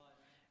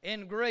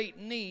in great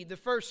need. The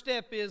first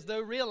step is,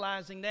 though,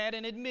 realizing that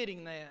and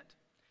admitting that.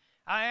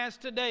 I ask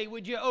today,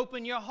 would you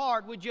open your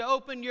heart? Would you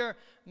open your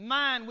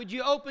mind? Would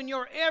you open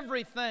your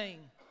everything?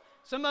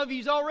 Some of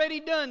you's already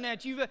done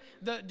that.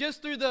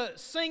 Just through the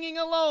singing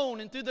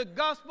alone and through the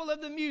gospel of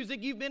the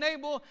music, you've been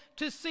able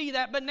to see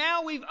that. But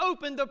now we've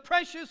opened the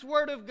precious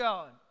Word of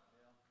God.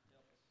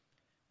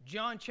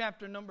 John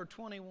chapter number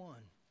 21.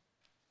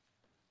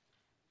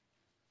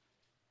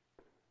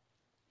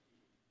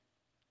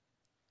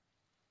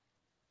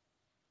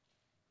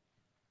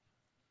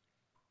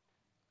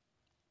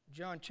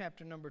 John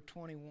chapter number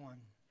 21,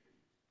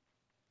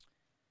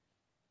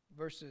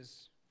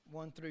 verses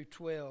 1 through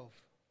 12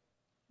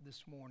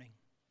 this morning.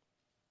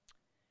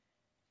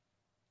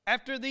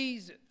 After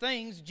these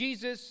things,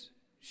 Jesus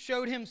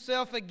showed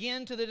himself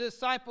again to the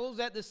disciples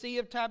at the Sea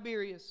of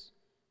Tiberias.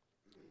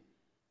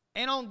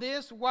 And on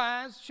this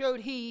wise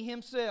showed he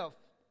himself.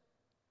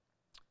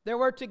 There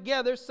were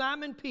together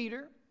Simon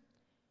Peter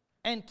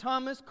and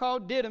Thomas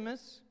called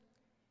Didymus,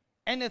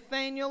 and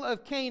Nathanael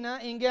of Cana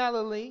in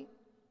Galilee,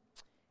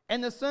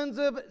 and the sons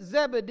of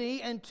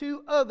Zebedee, and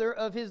 2 other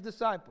of his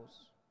disciples.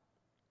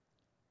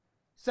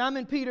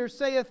 Simon Peter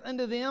saith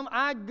unto them,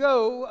 I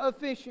go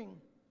a-fishing.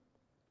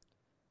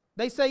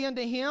 They say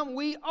unto him,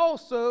 We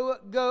also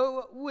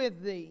go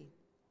with thee.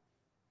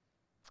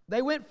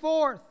 They went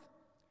forth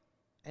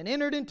and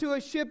entered into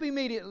a ship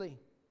immediately.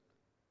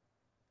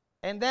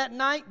 And that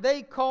night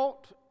they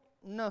caught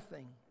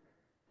nothing.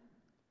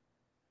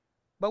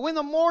 But when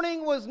the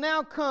morning was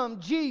now come,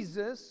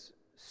 Jesus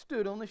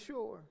stood on the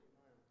shore.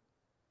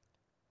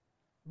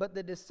 But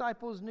the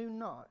disciples knew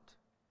not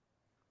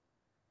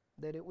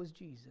that it was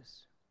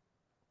Jesus.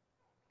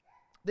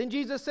 Then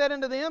Jesus said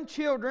unto them,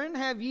 Children,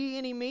 have ye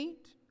any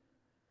meat?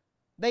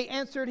 They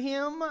answered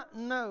him,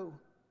 No.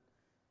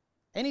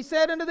 And he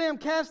said unto them,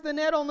 Cast the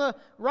net on the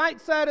right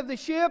side of the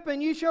ship,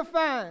 and you shall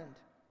find.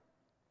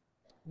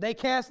 They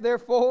cast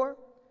therefore,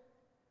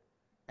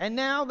 and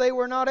now they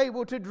were not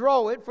able to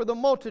draw it for the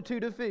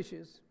multitude of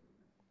fishes.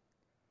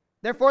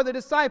 Therefore the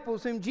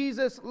disciples whom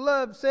Jesus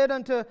loved said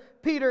unto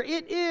Peter,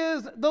 It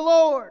is the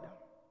Lord.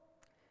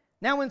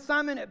 Now when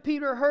Simon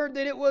Peter heard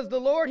that it was the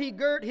Lord, he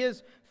girt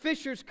his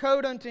fisher's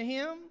coat unto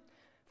him,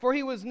 for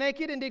he was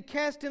naked, and did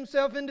cast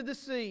himself into the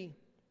sea.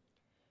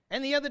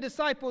 And the other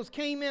disciples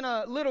came in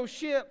a little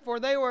ship,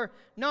 for they were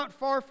not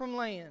far from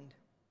land,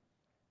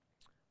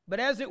 but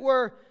as it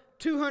were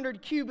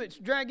 200 cubits,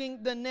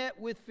 dragging the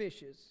net with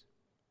fishes.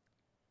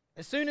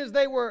 As soon as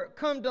they were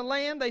come to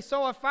land, they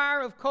saw a fire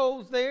of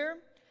coals there,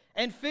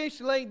 and fish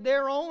laid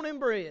thereon, and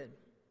bread.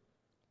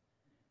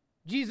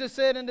 Jesus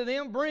said unto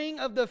them, Bring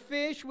of the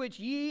fish which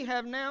ye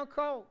have now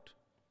caught.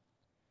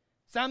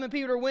 Simon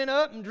Peter went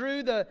up and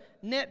drew the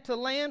net to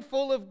land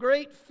full of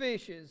great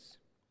fishes,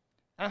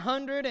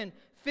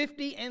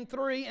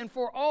 153, and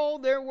for all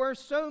there were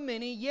so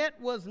many, yet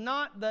was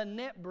not the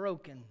net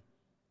broken.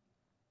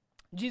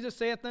 Jesus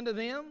saith unto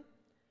them,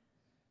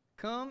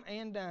 Come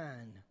and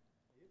dine.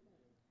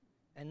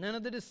 And none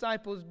of the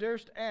disciples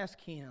durst ask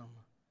him,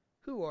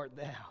 Who art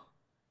thou?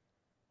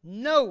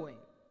 Knowing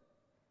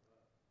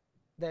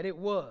that it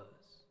was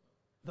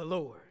the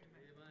Lord.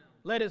 Amen.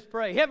 Let us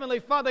pray. Heavenly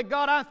Father,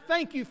 God, I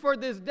thank you for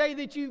this day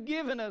that you've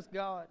given us,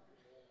 God.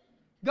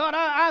 God,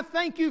 I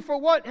thank you for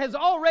what has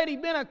already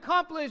been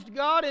accomplished,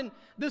 God, in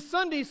the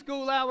Sunday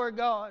school hour,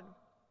 God.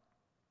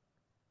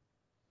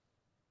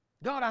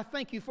 God, I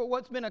thank you for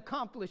what's been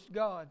accomplished,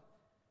 God,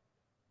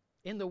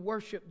 in the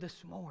worship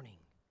this morning.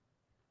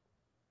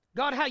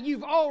 God, how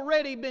you've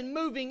already been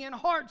moving in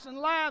hearts and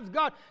lives,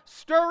 God,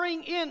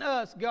 stirring in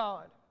us,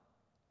 God.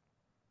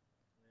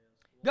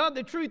 God,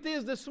 the truth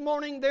is this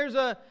morning there's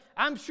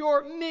I'm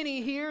sure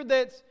many here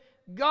that's,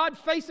 God,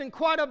 facing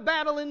quite a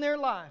battle in their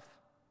life.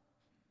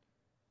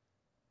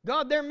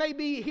 God, there may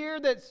be here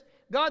that's,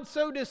 God,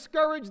 so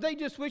discouraged they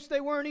just wish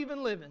they weren't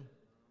even living.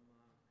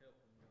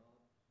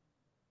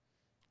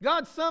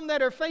 God, some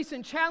that are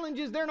facing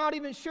challenges they're not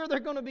even sure they're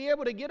going to be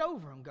able to get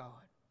over them, God.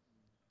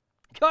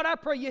 God, I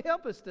pray you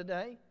help us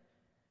today.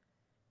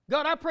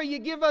 God, I pray you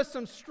give us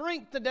some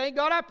strength today.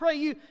 God, I pray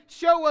you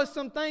show us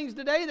some things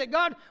today that,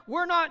 God,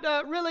 we're not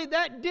really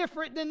that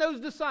different than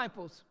those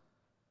disciples.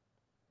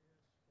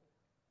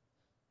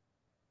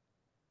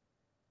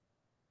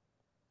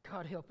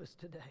 God, help us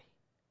today.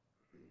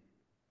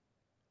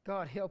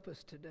 God, help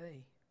us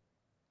today.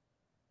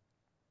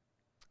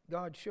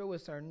 God, show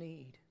us our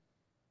need.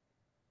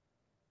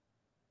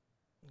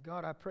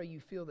 God, I pray you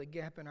fill the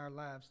gap in our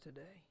lives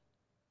today.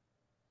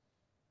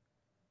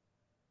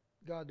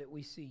 God, that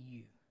we see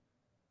you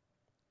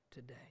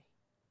today.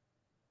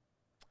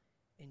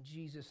 In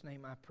Jesus'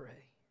 name I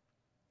pray.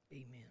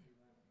 Amen.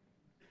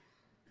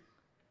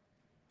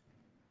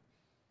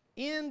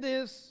 In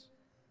this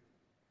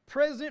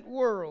present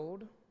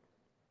world,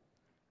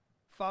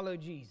 follow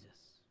Jesus.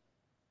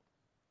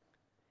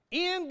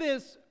 In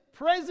this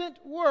present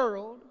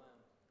world,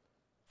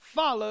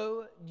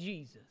 follow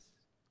Jesus.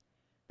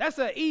 That's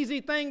an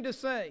easy thing to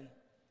say.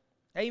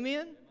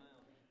 Amen?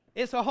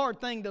 It's a hard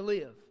thing to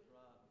live.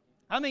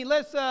 I mean,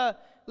 let's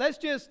let's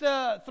just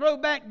throw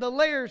back the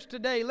layers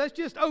today. Let's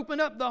just open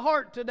up the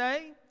heart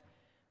today.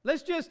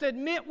 Let's just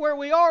admit where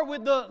we are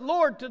with the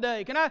Lord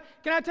today. Can I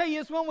tell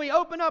you, it's when we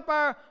open up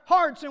our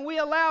hearts and we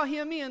allow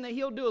Him in that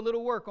He'll do a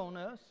little work on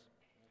us.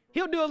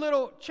 He'll do a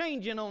little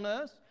changing on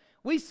us.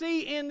 We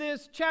see in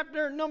this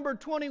chapter number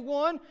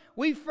 21,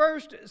 we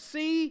first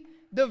see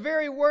the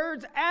very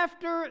words,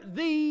 after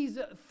these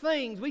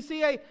things. We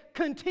see a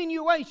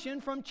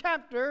continuation from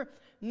chapter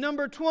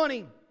number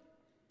 20.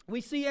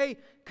 We see a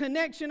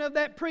connection of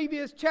that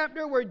previous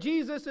chapter where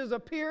Jesus'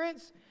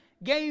 appearance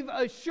gave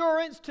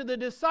assurance to the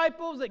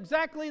disciples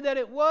exactly that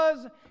it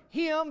was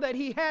Him, that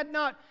He had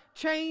not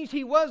changed.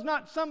 He was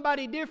not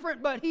somebody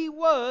different, but He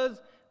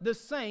was the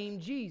same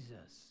Jesus.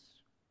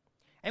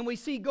 And we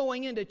see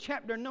going into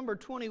chapter number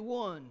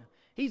 21,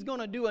 He's going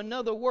to do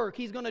another work.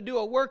 He's going to do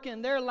a work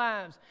in their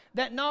lives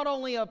that not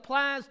only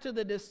applies to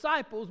the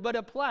disciples, but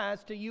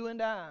applies to you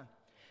and I.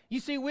 You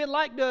see, we'd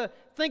like to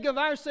think of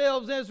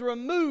ourselves as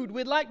removed.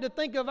 We'd like to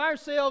think of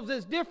ourselves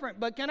as different.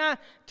 But can I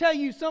tell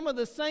you some of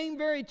the same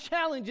very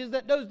challenges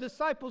that those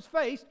disciples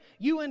faced,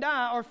 you and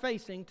I are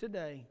facing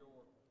today?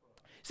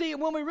 See,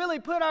 when we really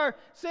put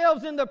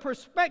ourselves in the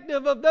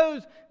perspective of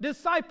those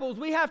disciples,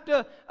 we have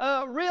to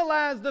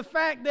realize the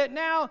fact that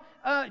now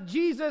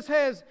Jesus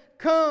has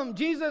come,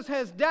 Jesus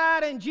has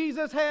died, and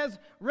Jesus has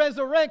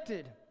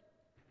resurrected.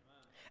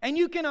 And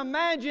you can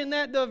imagine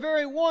that the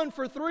very one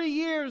for 3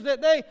 years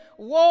that they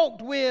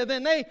walked with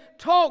and they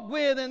talked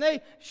with and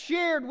they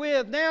shared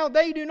with, now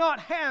they do not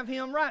have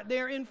Him right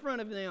there in front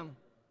of them.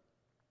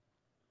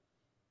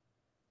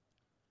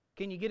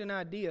 Can you get an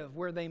idea of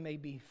where they may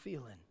be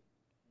feeling?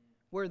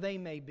 Where they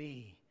may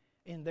be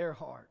in their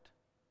heart?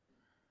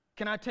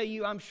 Can I tell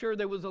you, I'm sure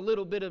there was a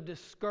little bit of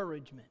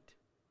discouragement.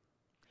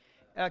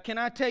 Can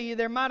I tell you,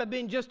 there might have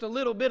been just a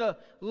little bit of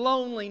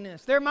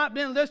loneliness. There might have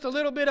been just a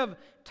little bit of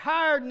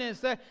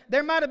tiredness.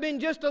 There might have been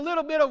just a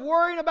little bit of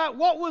worrying about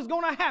what was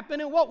going to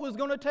happen and what was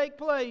going to take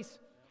place.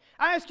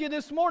 I ask you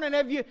this morning,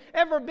 have you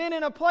ever been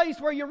in a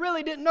place where you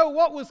really didn't know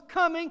what was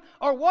coming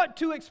or what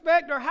to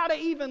expect or how to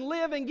even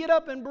live and get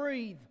up and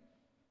breathe?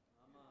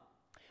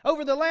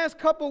 Over the last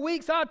couple of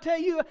weeks, I'll tell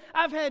you,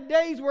 I've had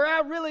days where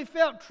I really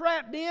felt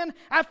trapped in.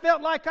 I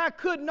felt like I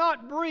could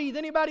not breathe.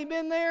 Anybody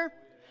been there?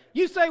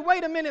 You say,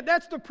 wait a minute,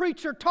 that's the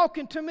preacher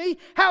talking to me.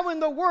 How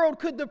in the world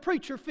could the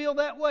preacher feel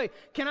that way?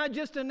 Can I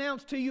just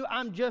announce to you,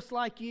 I'm just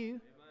like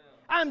you.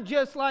 I'm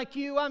just like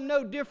you. I'm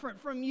no different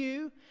from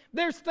you.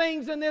 There's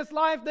things in this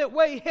life that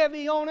weigh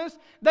heavy on us.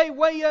 They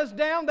weigh us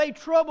down. They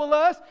trouble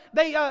us.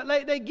 They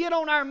get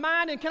on our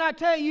mind. And can I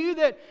tell you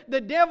that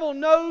the devil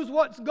knows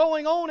what's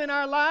going on in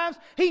our lives?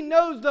 He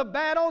knows the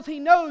battles. He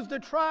knows the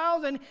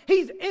trials. And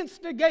he's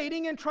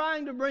instigating and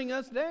trying to bring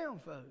us down,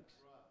 folks.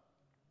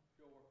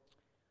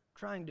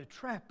 Trying to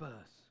trap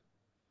us.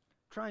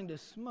 Trying to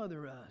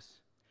smother us.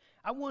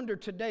 I wonder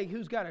today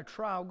who's got a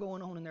trial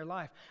going on in their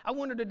life. I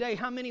wonder today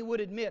how many would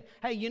admit,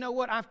 hey, you know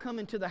what? I've come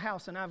into the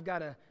house and I've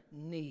got a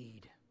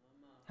need.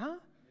 Huh?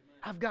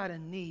 I've got a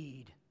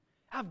need.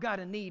 I've got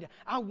a need.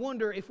 I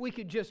wonder if we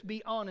could just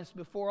be honest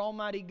before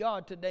Almighty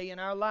God today in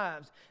our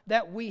lives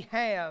that we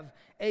have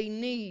a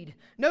need.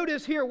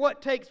 Notice here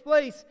what takes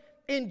place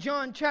in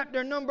John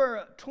chapter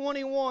number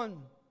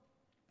 21.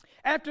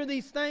 After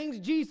these things,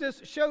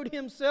 Jesus showed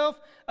Himself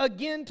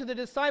again to the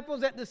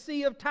disciples at the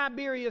Sea of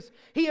Tiberias.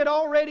 He had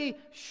already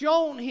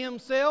shown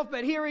Himself,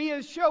 but here He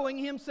is showing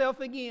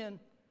Himself again.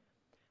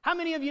 How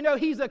many of you know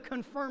He's a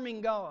confirming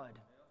God?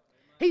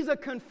 He's a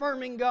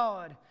confirming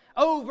God.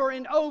 Over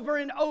and over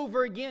and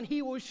over again,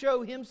 He will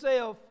show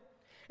Himself.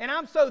 And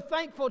I'm so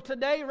thankful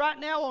today, right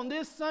now on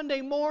this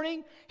Sunday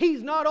morning,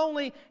 He's not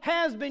only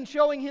has been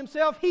showing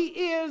Himself,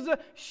 He is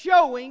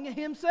showing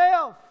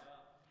Himself.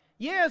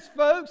 Yes,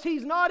 folks,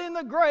 He's not in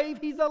the grave,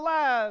 He's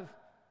alive.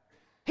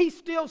 He's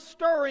still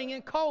stirring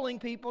and calling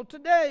people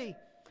today.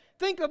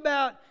 Think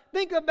about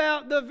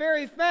the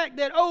very fact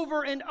that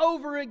over and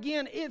over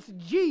again, it's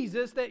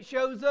Jesus that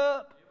shows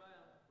up.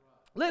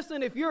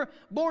 Listen, if you're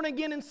born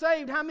again and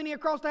saved, how many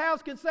across the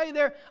house can say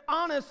they're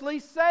honestly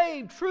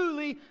saved,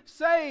 truly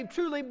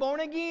born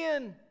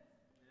again?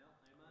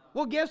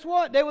 Well, guess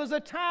what? There was a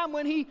time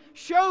when He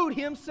showed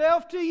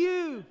Himself to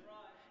you.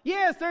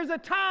 Yes, there's a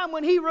time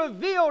when He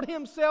revealed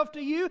Himself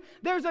to you.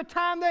 There's a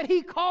time that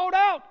He called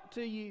out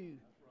to you.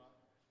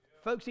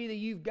 Folks, either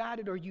you've got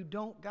it or you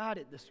don't got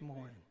it this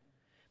morning.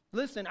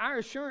 Listen, our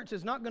assurance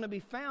is not going to be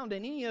found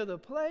in any other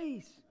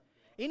place,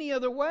 any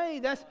other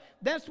way.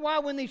 That's why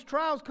when these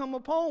trials come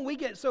upon, we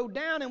get so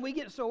down and we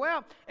get so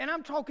out. And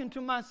I'm talking to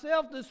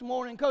myself this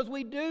morning because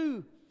we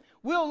do.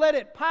 We'll let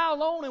it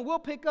pile on and we'll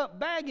pick up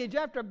baggage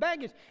after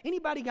baggage.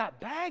 Anybody got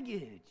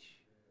baggage?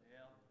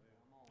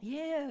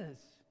 Yes.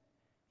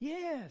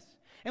 Yes.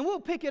 And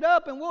we'll pick it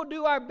up and we'll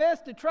do our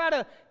best to try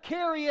to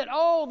carry it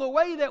all the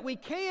way that we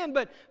can.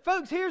 But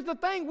folks, here's the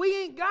thing. We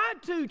ain't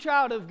got to,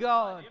 child of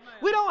God. Amen.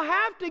 We don't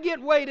have to get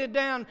weighted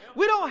down.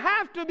 We don't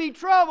have to be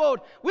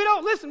troubled. We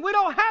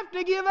don't have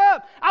to give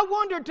up. I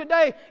wonder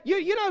today,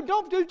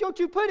 don't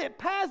you put it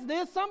past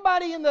this.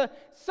 Somebody in the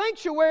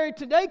sanctuary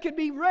today could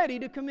be ready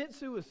to commit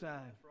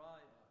suicide. That's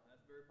right.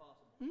 That's very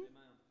possible.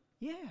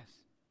 Yes.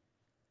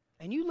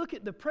 And you look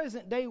at the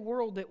present day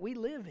world that we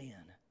live in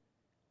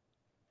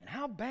and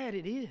how bad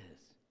it is.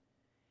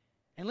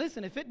 And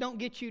listen, if it don't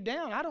get you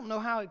down, I don't know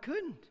how it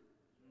couldn't.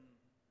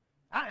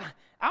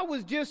 I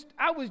was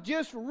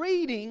just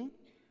reading,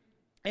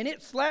 and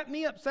it slapped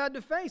me upside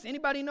the face.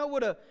 Anybody know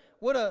what a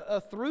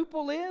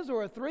throuple is,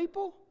 or a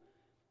threeple?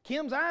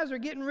 Kim's eyes are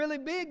getting really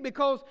big,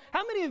 because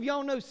how many of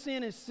y'all know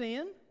sin is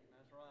sin?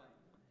 That's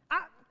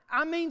right.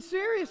 I mean,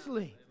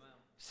 seriously. Amen.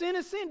 Sin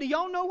is sin. Do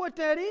y'all know what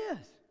that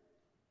is?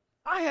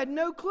 I had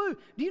no clue.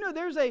 Do you know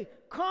there's a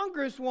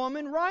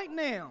congresswoman right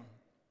now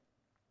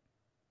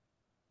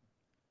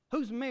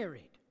who's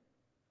married?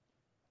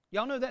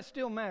 Y'all know that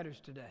still matters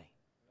today.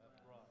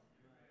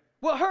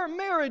 Well, her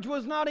marriage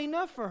was not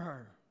enough for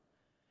her.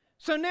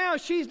 So now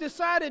she's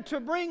decided to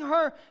bring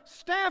her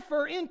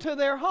staffer into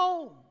their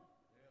home.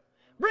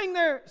 Bring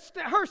her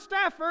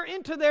staffer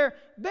into their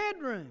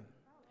bedroom.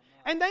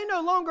 And they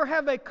no longer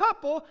have a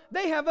couple,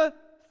 they have a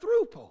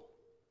throuple.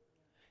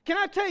 Can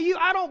I tell you,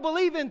 I don't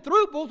believe in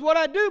thruples. What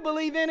I do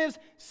believe in is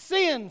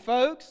sin,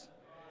 folks.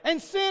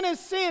 And sin is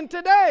sin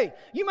today.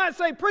 You might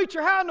say,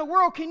 preacher, how in the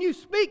world can you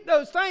speak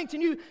those things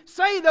and you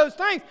say those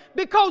things?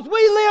 Because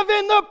we live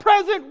in the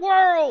present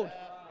world.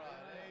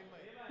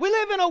 We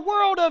live in a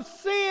world of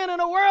sin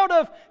and a world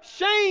of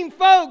shame,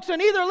 folks.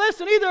 And either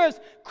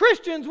as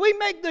Christians, we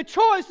make the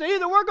choice that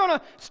either we're going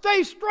to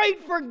stay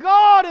straight for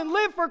God and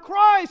live for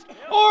Christ,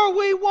 or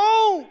we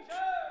won't.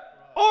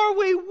 Or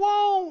we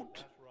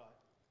won't.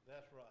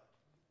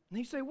 And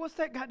you say, what's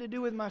that got to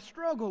do with my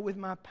struggle, with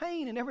my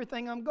pain and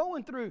everything I'm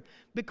going through?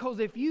 Because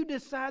if you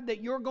decide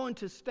that you're going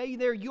to stay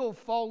there, you'll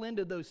fall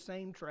into those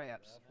same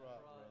traps.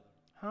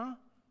 Huh?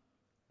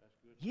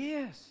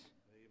 Yes.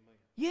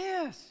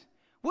 Yes.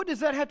 What does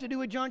that have to do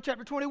with John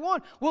chapter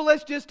 21? Well,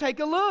 let's just take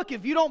a look.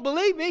 If you don't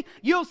believe me,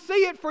 you'll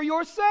see it for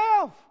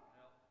yourself.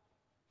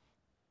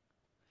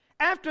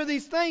 After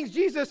these things,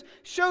 Jesus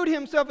showed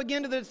himself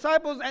again to the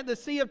disciples at the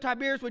Sea of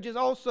Tiberias, which is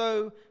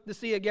also the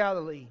Sea of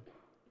Galilee.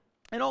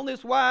 And on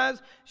this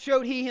wise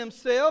showed he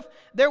himself.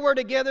 There were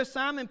together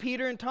Simon,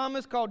 Peter, and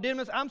Thomas called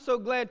Didymus. I'm so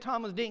glad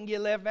Thomas didn't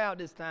get left out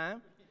this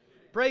time.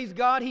 Praise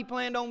God, he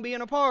planned on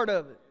being a part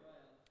of it.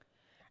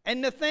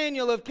 And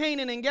Nathanael of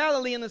Canaan in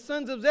Galilee, and the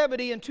sons of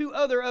Zebedee, and 2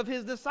 other of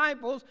his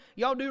disciples.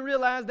 Y'all do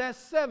realize that's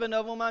 7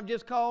 of them I've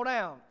just called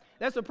out.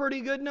 That's a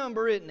pretty good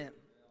number, isn't it?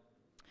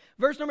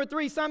 Verse number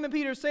 3, Simon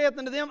Peter saith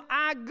unto them,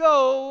 I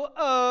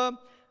go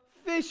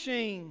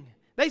fishing.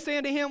 They say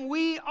unto him,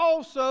 we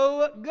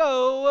also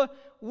go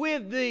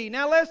with thee.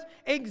 Now let's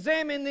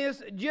examine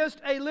this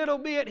just a little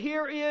bit.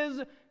 Here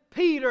is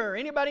Peter.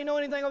 Anybody know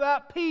anything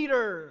about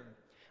Peter?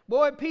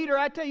 Boy, Peter,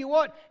 I tell you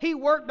what, he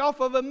worked off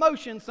of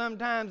emotion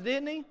sometimes,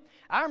 didn't he?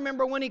 I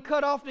remember when he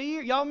cut off the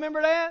ear. Y'all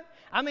remember that?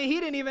 I mean, he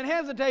didn't even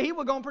hesitate. He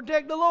was going to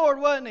protect the Lord,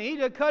 wasn't he? He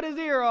just cut his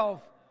ear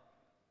off.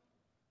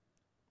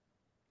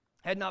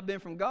 Had not been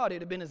from God,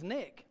 it'd have been his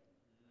neck.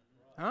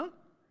 Huh?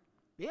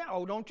 Yeah,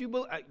 oh, don't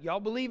you y'all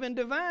believe in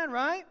divine,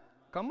 right?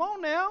 Come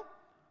on now.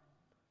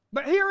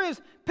 But here is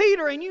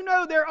Peter, and you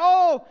know they're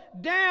all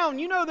down.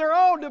 You know they're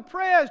all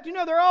depressed. You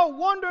know they're all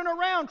wandering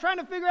around trying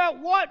to figure out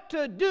what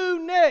to do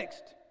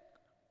next.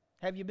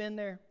 Have you been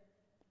there?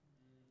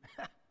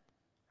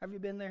 Have you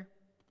been there?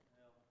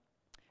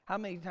 How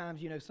many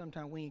times,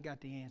 sometimes we ain't got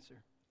the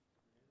answer?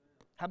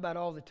 How about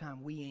all the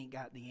time we ain't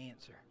got the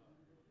answer?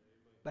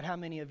 But how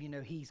many of you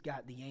know he's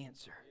got the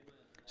answer?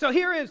 So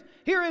here is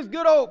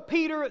good old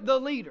Peter the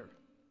leader.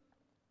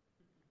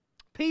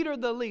 Peter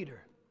the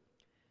leader.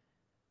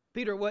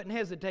 Peter wasn't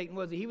hesitating,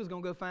 was he? He was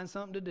going to go find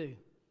something to do.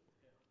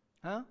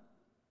 Huh?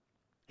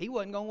 He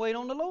wasn't going to wait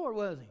on the Lord,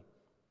 was he?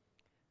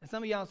 And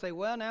some of y'all say,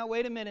 well, now,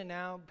 wait a minute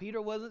now.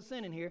 Peter wasn't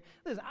sinning here.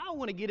 Listen, I don't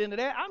want to get into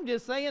that. I'm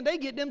just saying they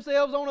get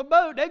themselves on a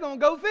boat. They're going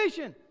to go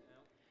fishing.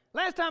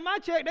 Last time I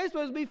checked, they're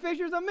supposed to be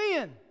fishers of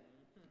men.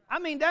 I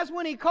mean, that's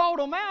when he called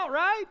them out,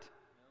 right?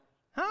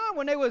 Huh?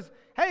 When they was,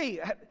 hey,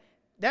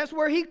 that's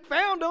where he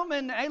found them.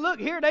 And, hey, look,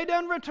 here, they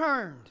done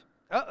returned.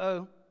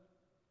 Uh-oh.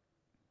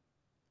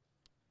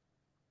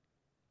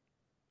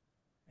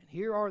 And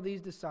here are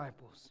these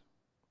disciples.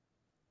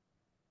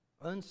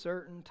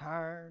 Uncertain,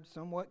 tired,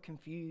 somewhat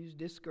confused,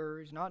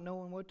 discouraged, not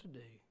knowing what to do,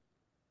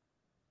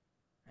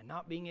 and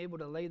not being able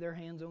to lay their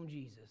hands on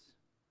Jesus.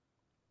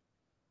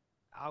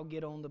 I'll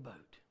get on the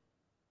boat,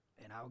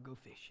 and I'll go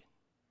fishing.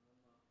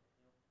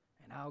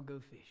 And I'll go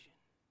fishing.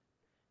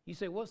 You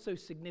say, what's so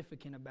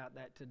significant about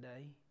that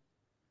today?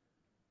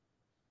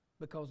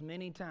 Because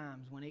many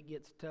times when it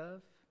gets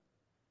tough,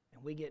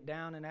 and we get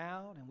down and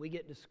out, and we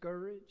get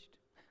discouraged,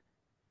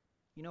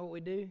 you know what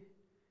we do?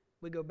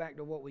 We go back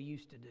to what we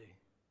used to do.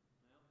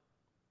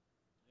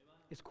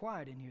 It's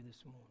quiet in here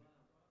this morning.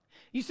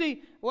 You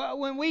see, well,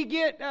 when we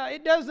get,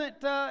 it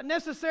doesn't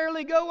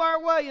necessarily go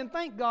our way, and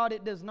thank God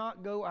it does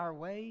not go our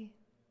way.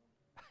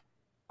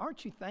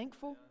 Aren't you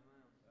thankful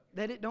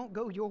that it don't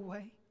go your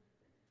way?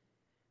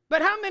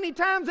 But how many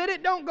times that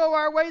it don't go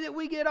our way that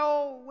we get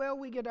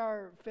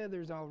our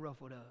feathers all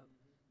ruffled up?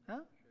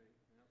 Huh?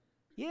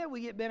 Yeah, we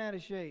get bent out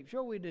of shape.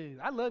 Sure we do.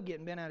 I love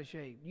getting bent out of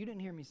shape. You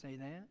didn't hear me say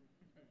that.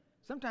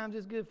 Sometimes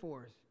it's good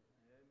for us.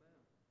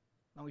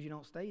 As long as you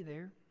don't stay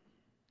there.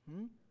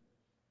 You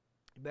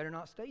better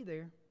not stay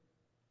there.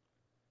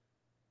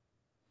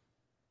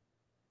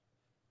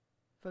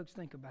 Folks,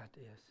 think about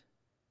this.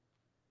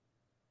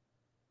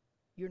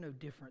 You're no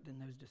different than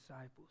those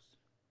disciples.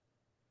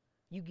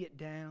 You get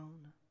down,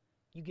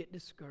 you get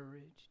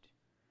discouraged,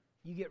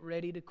 you get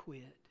ready to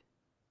quit.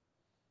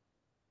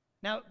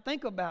 Now,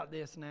 think about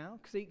this now,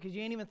 because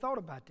you ain't even thought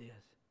about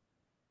this.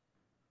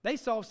 They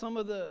saw some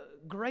of the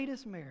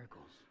greatest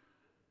miracles.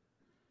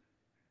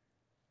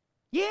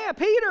 Yeah,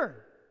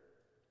 Peter.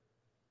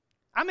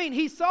 I mean,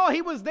 he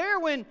was there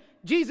when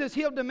Jesus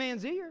healed the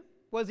man's ear,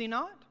 was he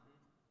not?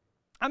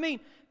 I mean,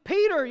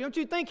 Peter, don't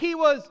you think he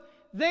was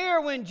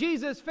there when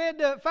Jesus fed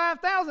the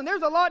 5,000?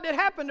 There's a lot that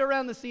happened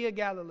around the Sea of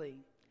Galilee.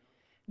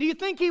 Do you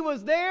think he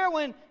was there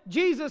when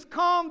Jesus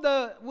calmed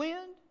the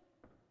wind?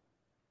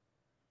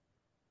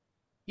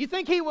 You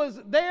think he was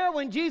there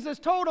when Jesus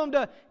told them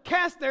to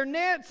cast their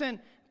nets? And,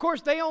 of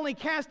course, they only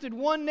casted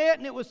one net,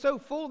 and it was so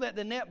full that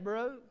the net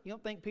broke. You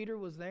don't think Peter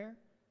was there?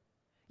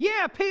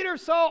 Yeah, Peter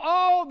saw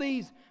all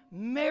these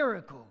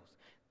miracles.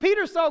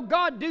 Peter saw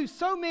God do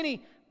so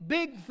many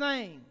big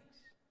things.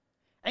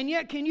 And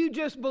yet, can you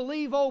just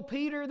believe old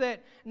Peter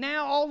that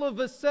now all of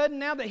a sudden,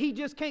 now that he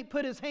just can't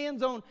put his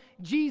hands on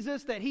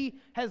Jesus, that he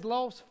has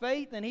lost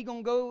faith and he's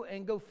going to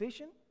go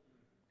fishing?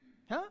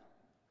 Huh?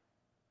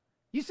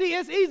 You see,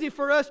 it's easy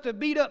for us to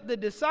beat up the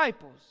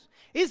disciples.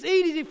 It's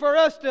easy for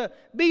us to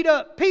beat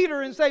up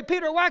Peter and say,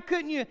 Peter, why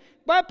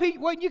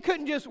you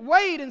couldn't just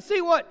wait and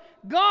see what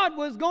God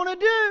was going to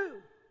do?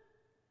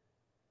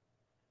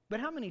 But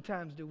how many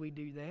times do we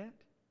do that?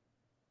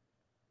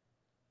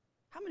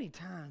 How many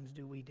times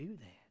do we do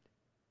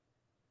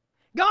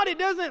that? God, it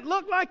doesn't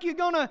look like you're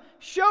going to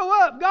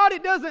show up. God,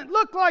 it doesn't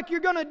look like you're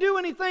going to do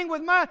anything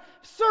with my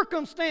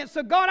circumstance.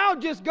 So God, I'll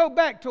just go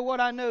back to what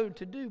I know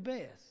to do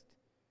best.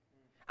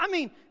 I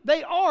mean,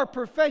 they are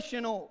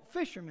professional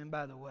fishermen,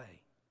 by the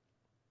way.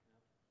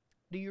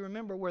 Do you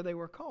remember where they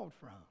were called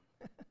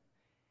from?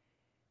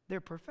 They're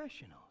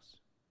professionals.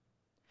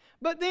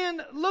 But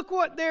then look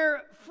what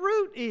their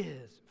fruit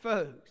is,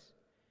 folks.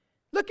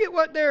 Look at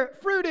what their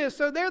fruit is.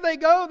 So there they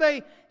go.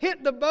 They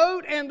hit the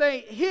boat and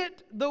they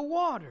hit the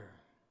water.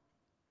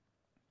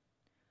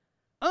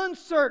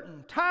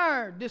 Uncertain,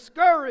 tired,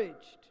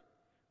 discouraged.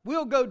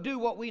 We'll go do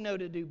what we know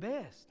to do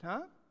best,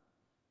 huh?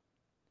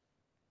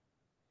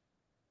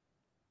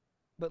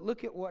 But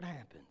look at what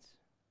happens.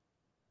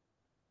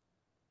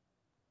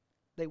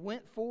 They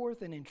went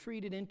forth and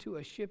entreated into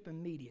a ship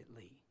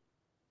immediately.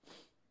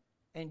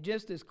 And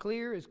just as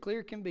clear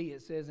can be,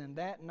 it says, and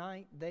that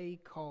night they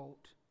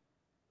caught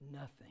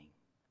nothing.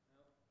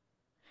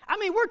 I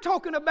mean, we're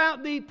talking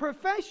about the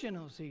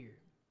professionals here.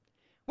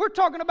 We're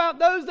talking about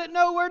those that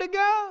know where to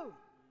go.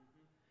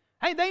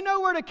 Hey, they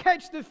know where to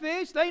catch the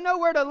fish. They know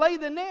where to lay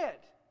the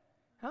net.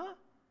 Huh?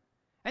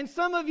 And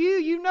some of you,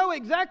 you know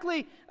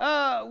exactly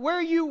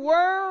where you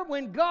were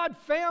when God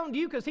found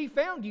you, because He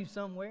found you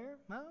somewhere.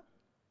 Huh?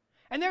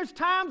 And there's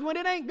times when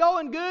it ain't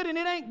going good and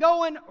it ain't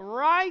going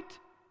right,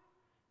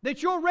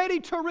 that you're ready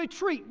to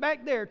retreat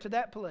back there to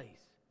that place.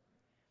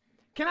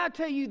 Can I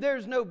tell you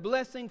there's no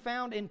blessing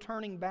found in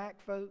turning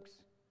back, folks?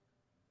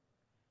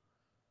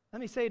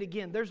 Let me say it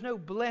again. There's no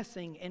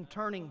blessing in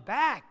turning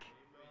back.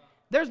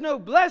 There's no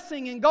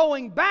blessing in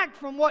going back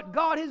from what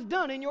God has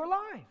done in your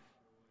life.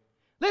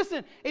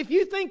 Listen, if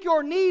you think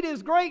your need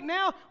is great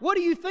now, what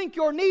do you think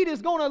your need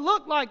is going to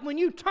look like when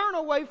you turn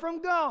away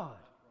from God?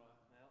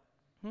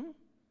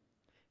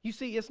 You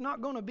see, it's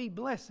not going to be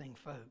blessing,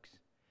 folks.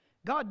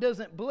 God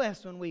doesn't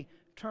bless when we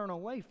turn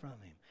away from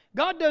Him.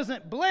 God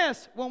doesn't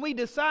bless when we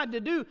decide to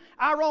do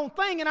our own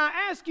thing. And I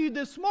ask you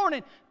this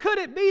morning, could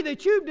it be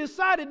that you've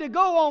decided to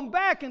go on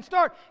back and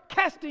start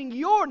casting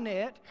your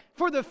net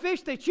for the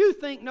fish that you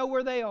think know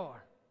where they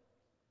are,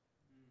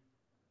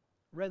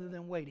 rather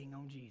than waiting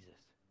on Jesus?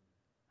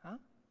 Huh?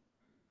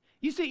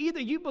 You see,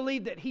 either you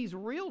believe that He's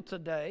real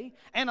today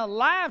and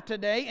alive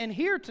today and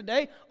here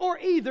today, or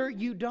either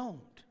you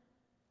don't.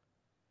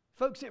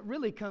 Folks, it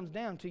really comes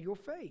down to your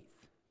faith.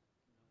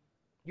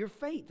 Your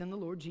faith in the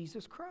Lord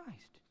Jesus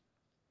Christ.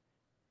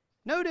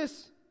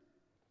 Notice,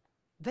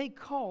 they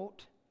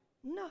caught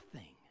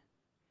nothing.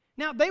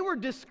 Now, they were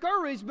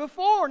discouraged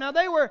before. Now,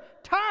 they were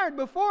tired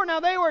before. Now,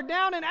 they were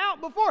down and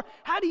out before.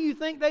 How do you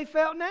think they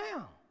felt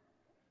now?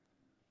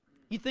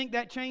 You think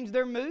that changed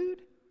their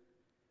mood?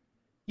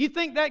 You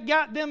think that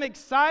got them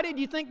excited?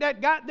 You think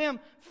that got them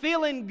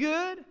feeling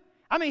good?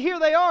 I mean, here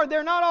they are.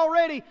 They're not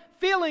already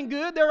feeling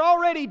good. They're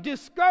already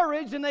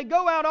discouraged, and they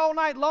go out all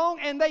night long,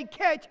 and they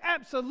catch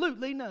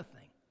absolutely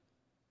nothing.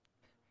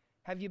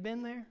 Have you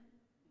been there?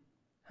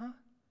 Huh?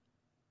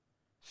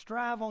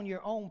 Strive on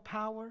your own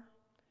power,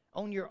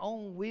 on your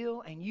own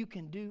will, and you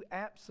can do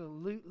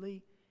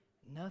absolutely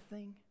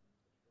nothing.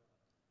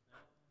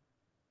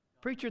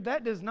 Preacher,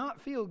 that does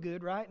not feel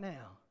good right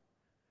now.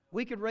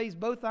 We could raise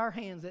both our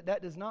hands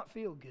that does not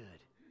feel good.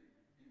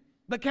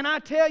 But can I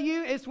tell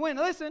you, it's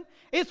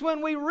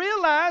when we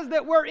realize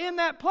that we're in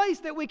that place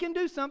that we can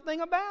do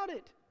something about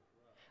it.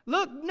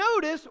 Look,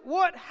 notice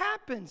what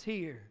happens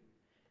here.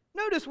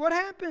 Notice what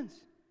happens.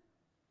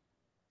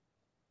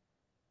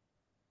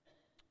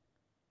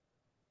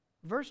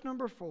 Verse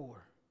number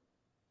 4.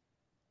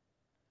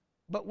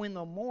 But when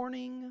the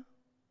morning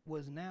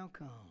was now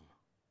come.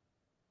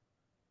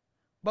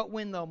 But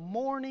when the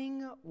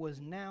morning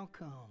was now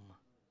come,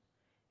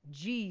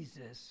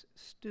 Jesus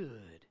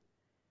stood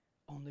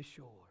on the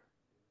shore.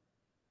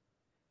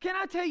 Can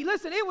I tell you,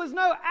 listen, it was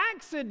no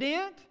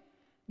accident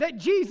that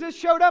Jesus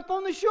showed up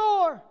on the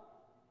shore.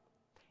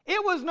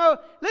 It was no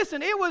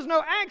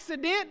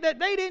accident that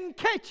they didn't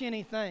catch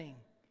anything.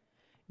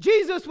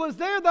 Jesus was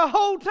there the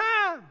whole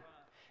time.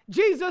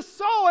 Jesus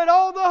saw it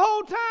all the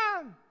whole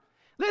time.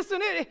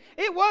 Listen,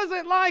 it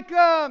wasn't like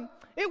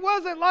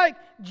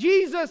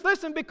Jesus,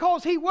 listen,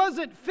 because he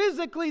wasn't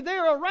physically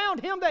there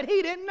around him that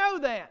he didn't know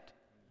that.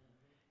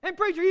 And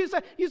preacher, you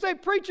say,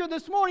 preacher,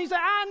 this morning, you say,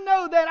 I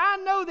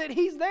know that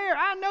he's there.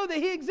 I know that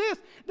he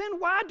exists. Then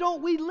why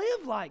don't we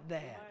live like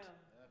that?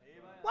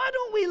 Why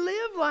don't we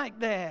live like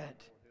that?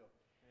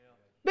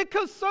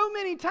 Because so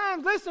many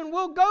times, listen,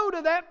 we'll go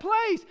to that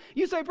place.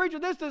 You say, preacher,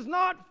 this does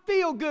not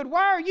feel good.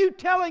 Why are you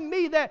telling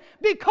me that?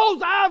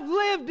 Because I've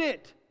lived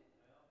it.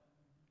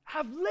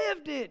 I've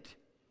lived it.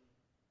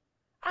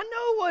 I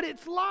know what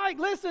it's like,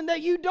 listen,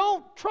 that you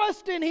don't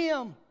trust in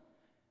him.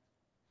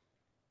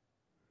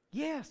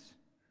 Yes.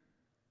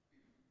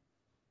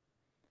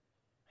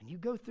 And you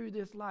go through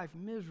this life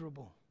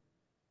miserable.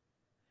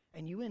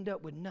 And you end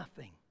up with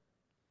nothing.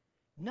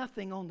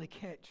 Nothing on the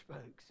catch,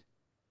 folks.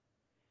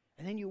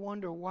 And then you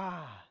wonder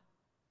why.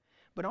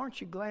 But aren't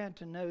you glad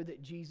to know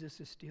that Jesus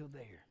is still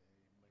there?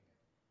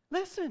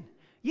 Listen,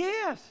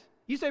 yes.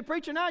 You say,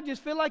 preacher, now I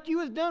just feel like you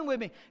was done with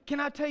me. Can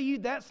I tell you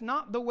that's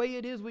not the way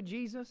it is with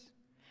Jesus?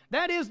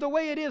 That is the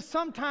way it is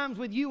sometimes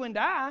with you and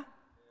I.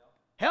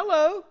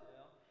 Hello.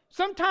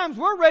 Sometimes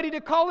we're ready to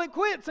call it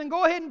quits and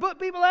go ahead and put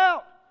people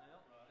out.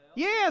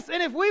 Yes,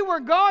 and if we were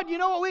God, you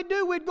know what we'd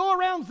do? We'd go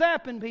around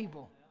zapping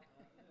people.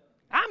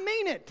 I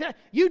mean it.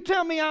 You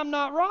tell me I'm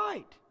not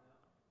right.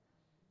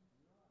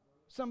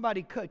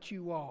 Somebody cut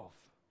you off.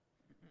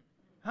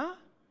 Huh?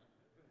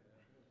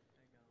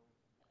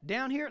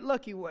 Down here at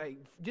Lucky Way,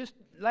 just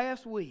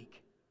last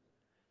week,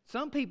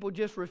 some people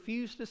just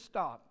refuse to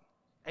stop.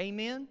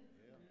 Amen?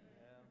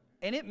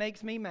 And it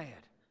makes me mad.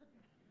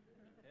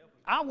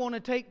 I want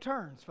to take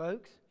turns,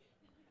 folks.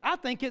 I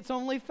think it's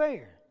only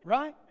fair,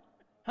 right?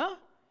 Huh?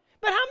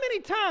 But how many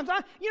times,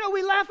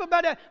 we laugh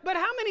about that, but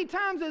how many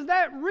times is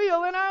that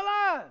real in our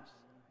lives?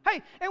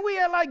 Hey, and we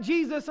act like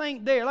Jesus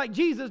ain't there, like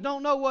Jesus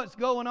don't know what's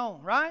going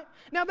on, right?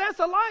 Now that's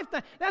a life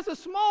thing. That's a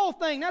small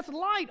thing. That's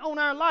light on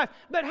our life.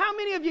 But how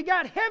many of you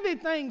got heavy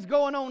things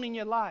going on in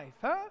your life,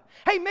 huh?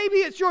 Hey, maybe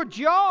it's your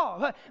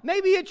job.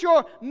 Maybe it's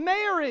your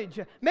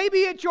marriage. Maybe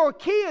it's your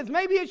kids.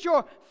 Maybe it's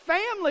your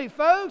family,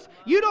 folks.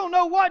 You don't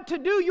know what to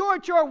do. You're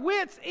at your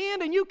wit's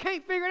end and you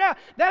can't figure it out.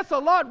 That's a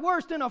lot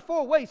worse than a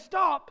four-way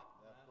stop.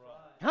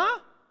 Huh?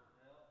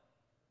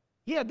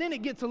 Yeah, then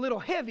it gets a little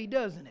heavy,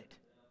 doesn't it?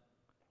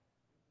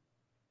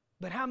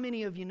 But how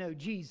many of you know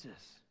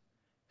Jesus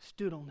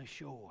stood on the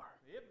shore?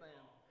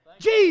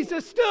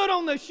 Jesus stood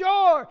on the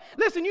shore.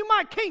 Listen, you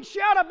might can't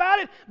shout about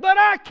it, but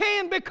I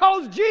can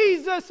because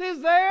Jesus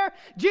is there.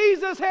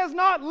 Jesus has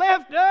not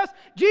left us.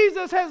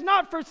 Jesus has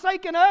not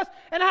forsaken us.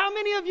 And how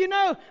many of you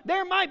know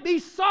there might be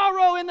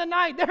sorrow in the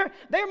night?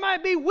 There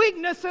might be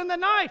weakness in the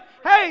night.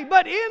 Hey,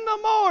 but in the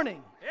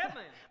morning,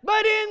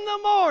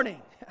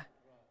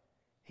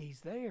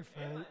 He's there,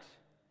 folks.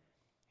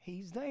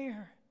 He's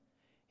there.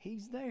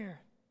 He's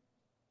there.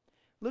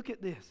 Look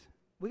at this.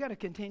 We got to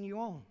continue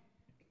on.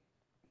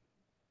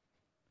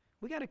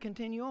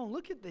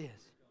 Look at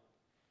this.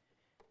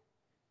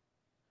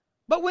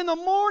 But when the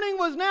morning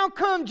was now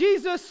come,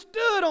 Jesus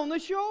stood on the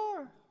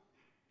shore.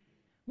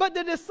 But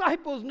the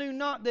disciples knew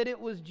not that it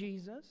was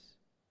Jesus.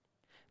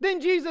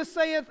 Then Jesus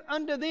saith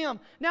unto them.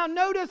 Now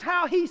notice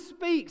how he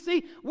speaks.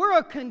 See, we're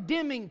a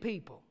condemning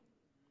people.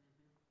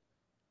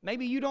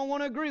 Maybe you don't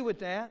want to agree with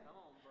that.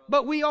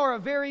 But we are a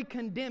very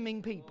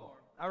condemning people.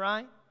 All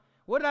right?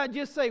 What did I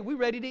just say? We're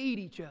ready to eat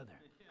each other.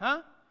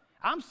 Huh?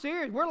 I'm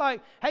serious. We're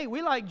like, hey,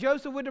 we like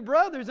Joseph with the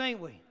brothers, ain't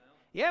we?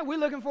 Yeah, we're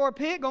looking for a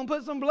pig, gonna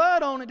put some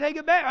blood on it, take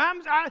it back.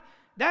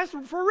 That's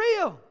for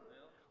real.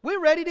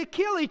 We're ready to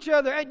kill each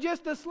other at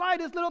just the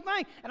slightest little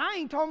thing. And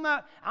I'm talking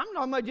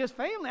about just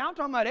family. I'm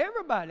talking about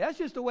everybody. That's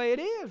just the way it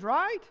is,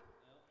 right?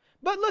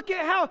 But look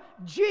at how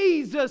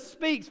Jesus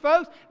speaks,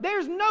 folks.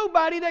 There's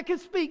nobody that can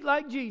speak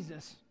like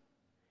Jesus.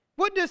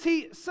 What does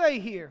he say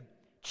here?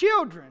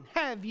 Children,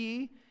 have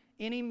ye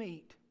any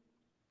meat?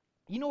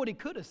 You know what he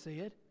could have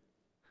said?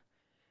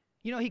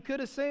 He could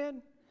have said,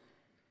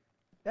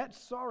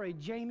 that's sorry,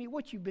 Jamie,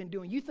 what you been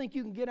doing? You think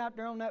you can get out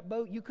there on that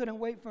boat? You couldn't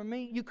wait for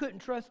me? You couldn't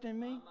trust in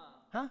me?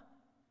 Huh?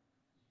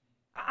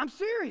 I'm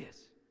serious.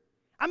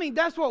 I mean,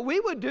 that's what we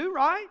would do,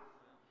 right?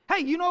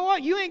 Hey, you know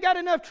what? You ain't got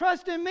enough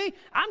trust in me.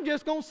 I'm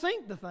just going to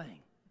sink the thing.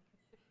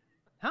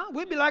 Huh?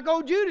 We'd be like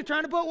old Judah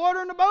trying to put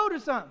water in the boat or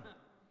something.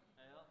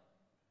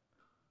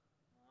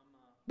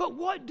 But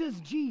what does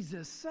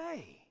Jesus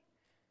say?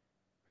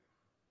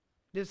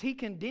 Does he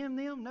condemn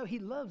them? No, he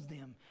loves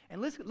them.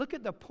 And let's look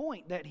at the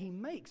point that he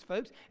makes,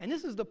 folks. And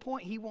this is the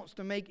point he wants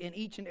to make in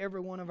each and every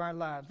one of our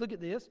lives. Look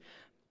at this.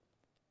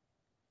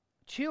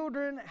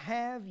 Children,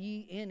 have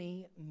ye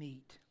any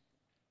meat?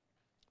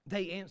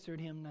 They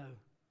answered him, no.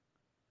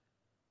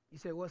 You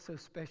say, what's so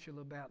special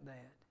about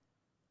that?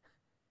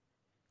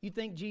 You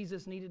think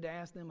Jesus needed to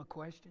ask them a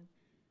question?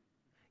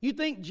 You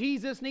think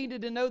Jesus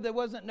needed to know there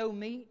wasn't no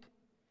meat?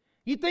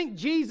 You think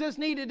Jesus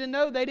needed to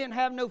know they didn't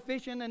have no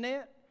fish in the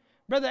net?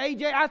 Brother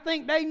AJ, I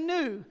think they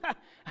knew.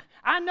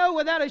 I know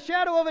without a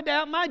shadow of a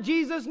doubt, my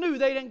Jesus knew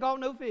they didn't caught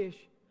no fish.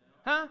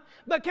 Huh?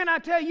 But can I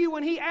tell you,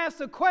 when He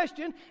asks a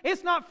question,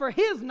 it's not for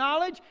His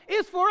knowledge,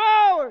 it's for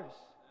ours.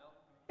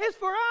 It's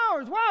for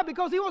ours. Why?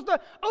 Because He wants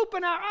to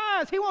open our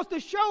eyes. He wants to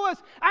show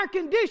us our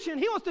condition.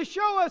 He wants to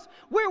show us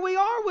where we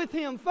are with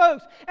Him,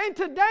 folks. And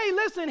today,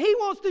 listen, He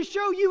wants to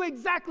show you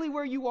exactly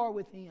where you are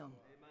with Him.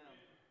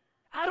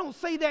 I don't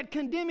say that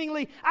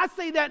condemningly. I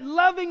say that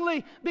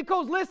lovingly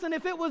because, listen,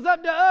 if it was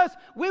up to us,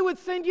 we would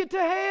send you to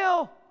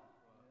hell.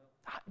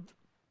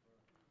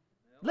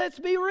 Let's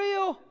be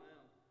real.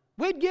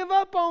 We'd give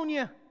up on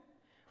you.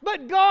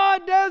 But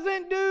God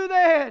doesn't do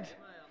that.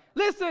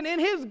 Listen, in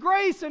His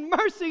grace and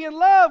mercy and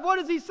love, what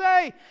does He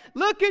say?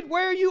 Look at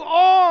where you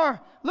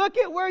are. Look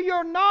at where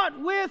you're not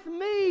with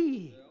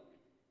me.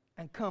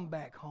 And come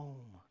back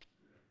home.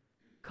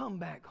 Come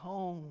back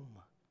home.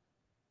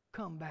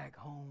 Come back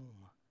home.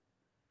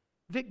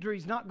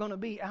 Victory's not going to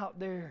be out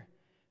there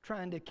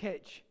trying to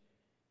catch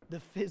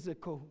the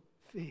physical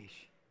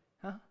fish.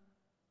 Huh?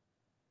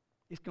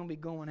 It's going to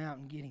be going out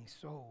and getting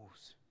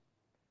souls.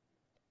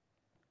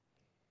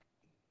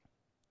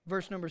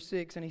 Verse number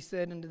 6, and He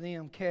said unto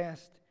them,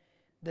 cast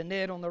the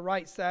net on the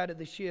right side of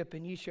the ship,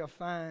 and ye shall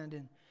find.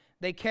 And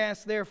they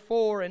cast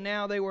therefore, and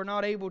now they were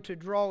not able to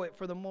draw it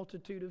for the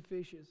multitude of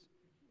fishes.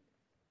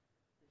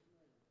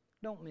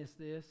 Don't miss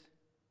this.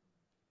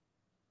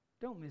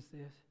 Don't miss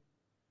this.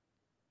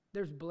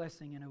 There's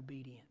blessing in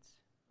obedience.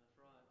 That's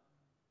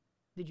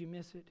right. Did you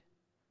miss it?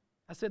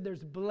 I said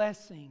there's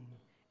blessing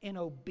in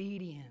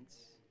obedience.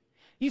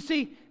 You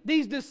see,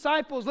 these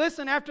disciples,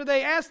 listen, after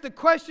they asked the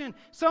question,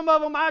 some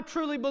of them, I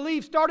truly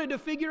believe, started to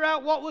figure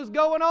out what was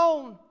going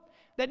on.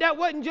 That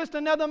wasn't just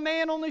another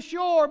man on the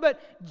shore, but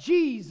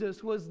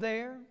Jesus was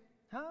there.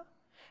 Huh?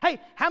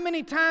 Hey, how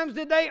many times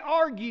did they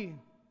argue?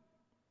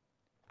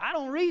 I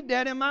don't read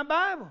that in my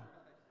Bible.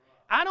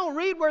 I don't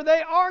read where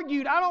they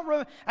argued. I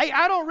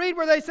don't read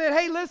where they said,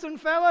 hey, listen,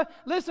 fella,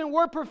 listen,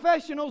 we're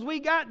professionals.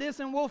 We got this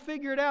and we'll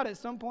figure it out at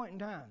some point in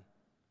time.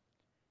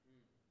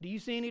 Do you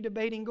see any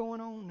debating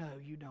going on? No,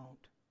 you don't.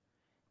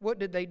 What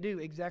did they do?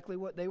 Exactly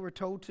what they were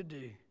told to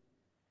do.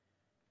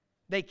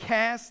 They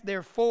cast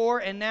therefore,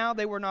 and now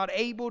they were not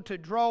able to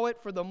draw it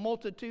for the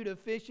multitude of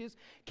fishes.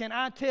 Can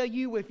I tell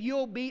you, if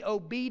you'll be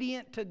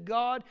obedient to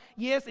God,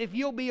 yes, if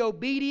you'll be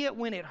obedient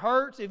when it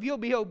hurts, if you'll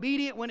be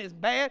obedient when it's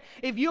bad,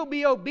 if you'll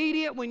be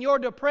obedient when you're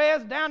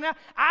depressed, down there,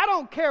 I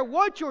don't care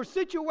what your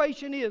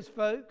situation is,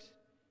 folks.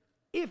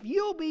 If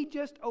you'll be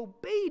just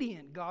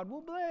obedient, God will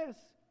bless.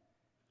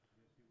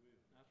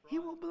 He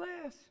will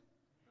bless.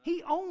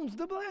 He owns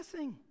the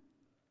blessing.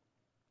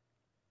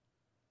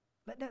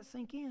 Let that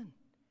sink in.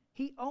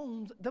 He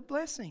owns the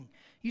blessing.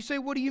 You say,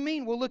 what do you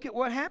mean? Well, look at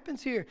what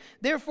happens here.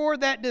 Therefore,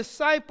 that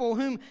disciple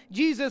whom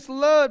Jesus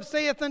loved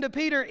saith unto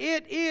Peter,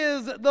 it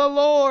is the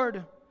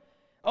Lord.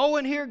 Oh,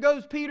 and here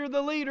goes Peter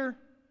the leader.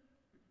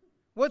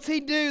 What's he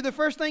do? The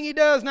first thing he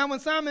does, now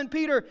when Simon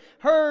Peter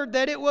heard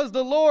that it was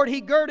the Lord,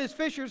 he girt his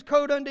fisher's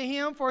coat unto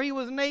him, for he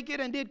was naked,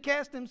 and did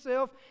cast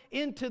himself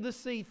into the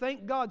sea.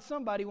 Thank God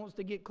somebody wants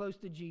to get close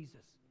to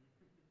Jesus.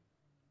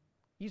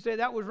 You say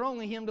that was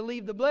wrong of him to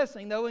leave the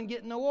blessing, though, and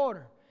get in the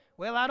water.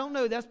 Well, I don't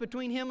know. That's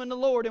between him and the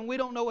Lord, and we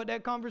don't know what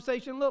that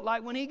conversation looked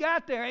like when he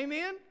got there.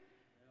 Amen?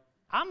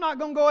 I'm not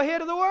going to go ahead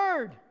of the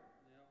word.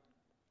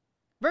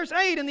 Verse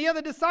 8, and the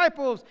other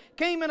disciples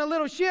came in a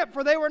little ship,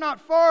 for they were not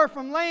far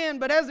from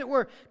land, but as it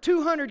were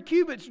 200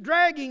 cubits,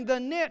 dragging the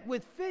net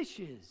with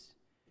fishes.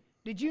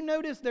 Did you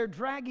notice they're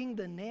dragging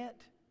the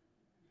net?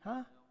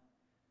 Huh?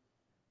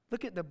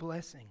 Look at the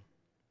blessing.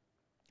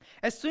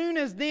 As soon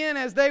as then,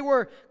 as they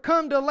were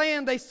come to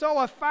land, they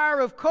saw a fire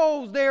of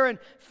coals there, and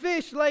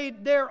fish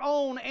laid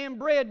thereon, and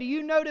bread. Do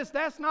you notice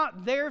that's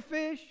not their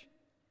fish?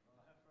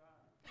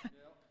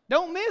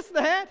 Don't miss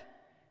that.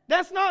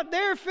 That's not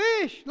their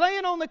fish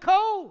laying on the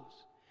coals.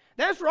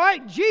 That's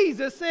right.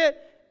 Jesus said,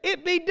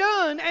 it be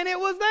done, and it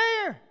was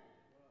there.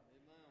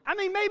 I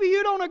mean, maybe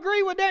you don't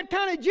agree with that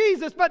kind of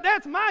Jesus, but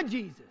that's my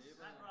Jesus.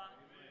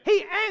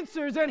 He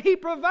answers and He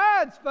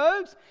provides,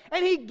 folks,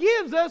 and He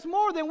gives us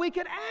more than we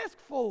could ask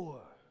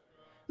for.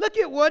 Look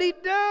at what He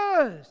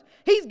does.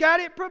 He's got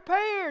it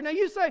prepared. Now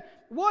you say,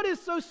 what is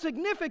so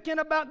significant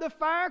about the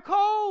fire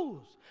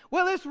coals?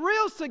 Well, it's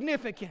real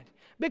significant.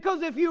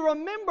 Because if you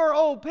remember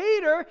old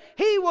Peter,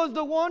 he was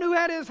the one who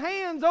had his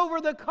hands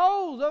over the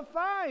coals of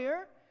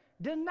fire,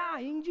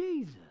 denying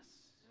Jesus.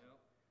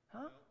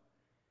 Huh?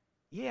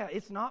 Yeah,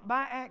 it's not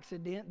by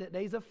accident that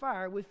there's a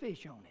fire with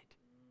fish on it.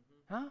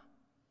 Huh?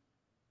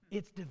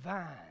 It's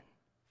divine,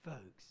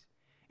 folks.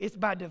 It's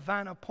by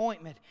divine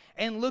appointment.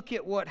 And look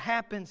at what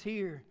happens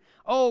here.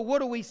 Oh, what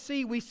do we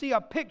see? We see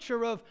a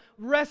picture of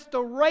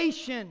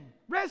restoration.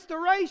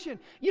 Restoration.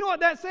 You know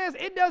what that says?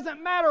 It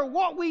doesn't matter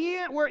what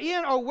we're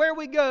in or where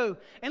we go.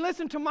 And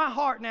listen to my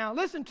heart now.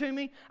 Listen to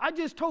me. I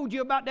just told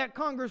you about that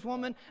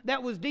congresswoman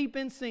that was deep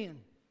in sin.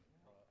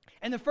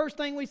 And the first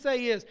thing we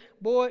say is,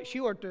 boy, she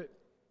ought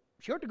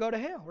to go to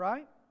hell,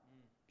 right?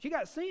 She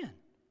got sin.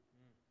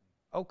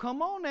 Oh,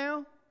 come on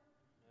now.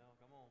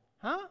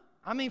 Huh?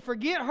 I mean,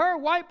 forget her,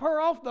 wipe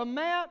her off the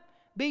map,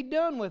 be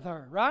done with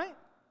her, right?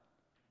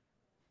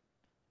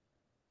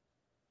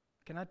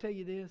 Can I tell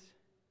you this?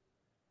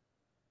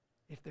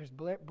 If there's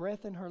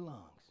breath in her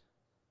lungs,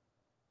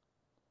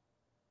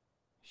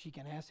 she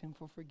can ask Him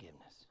for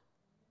forgiveness.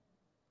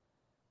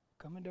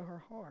 Come into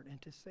her heart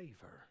and to save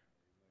her.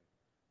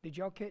 Did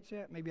y'all catch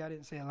that? Maybe I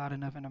didn't say it loud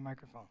enough in the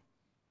microphone.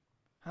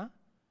 Huh?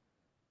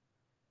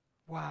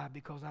 Why?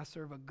 Because I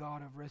serve a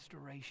God of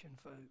restoration,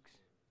 folks.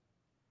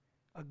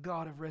 A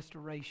God of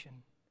restoration.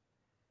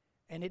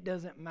 And it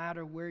doesn't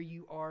matter where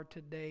you are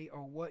today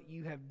or what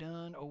you have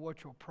done or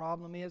what your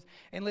problem is.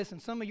 And listen,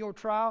 some of your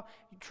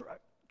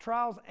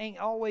trials ain't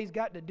always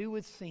got to do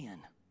with sin.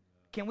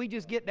 Can we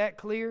just get that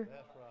clear?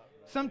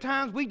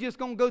 Sometimes we just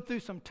going to go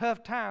through some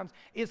tough times.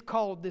 It's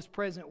called this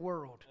present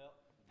world.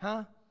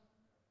 Huh?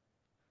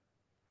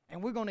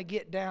 And we're going to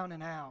get down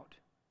and out.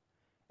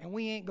 And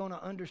we ain't going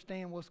to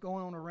understand what's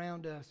going on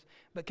around us.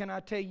 But can I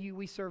tell you,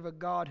 we serve a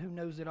God who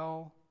knows it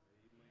all.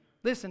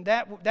 Listen,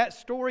 that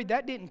story,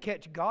 that didn't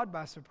catch God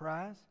by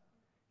surprise.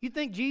 You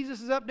think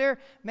Jesus is up there?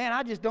 Man,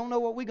 I just don't know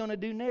what we're going to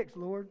do next,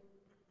 Lord.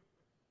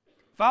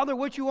 Father,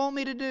 what you want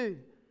me to do?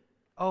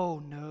 Oh,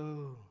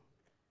 no.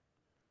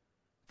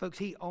 Folks,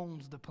 He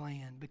owns the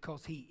plan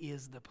because He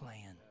is the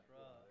plan.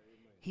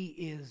 He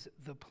is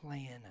the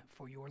plan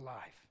for your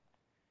life.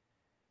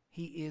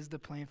 He is the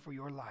plan for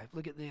your life.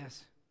 Look at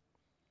this.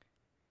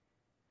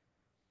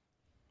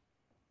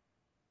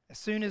 As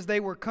soon as they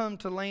were come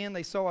to land,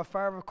 they saw a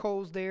fire of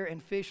coals there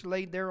and fish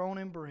laid thereon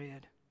and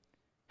bread.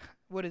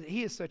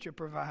 He is such a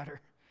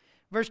provider.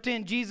 Verse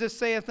 10, Jesus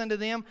saith unto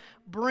them,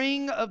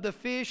 bring of the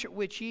fish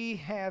which ye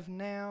have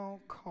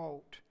now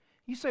caught.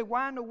 You say,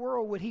 why in the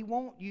world would He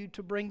want you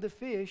to bring the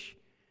fish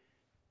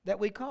that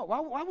we caught?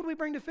 Why would we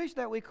bring the fish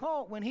that we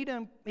caught when He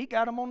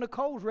got them on the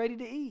coals ready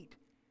to eat?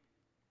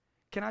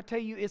 Can I tell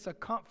you, it's a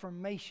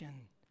confirmation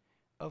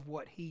of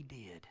what He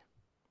did.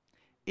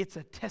 It's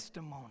a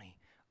testimony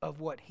of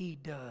what He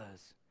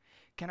does.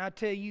 Can I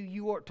tell you,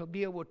 you ought to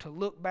be able to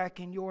look back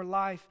in your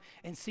life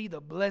and see the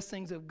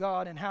blessings of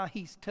God and how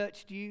He's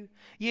touched you?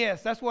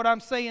 Yes, that's what I'm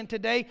saying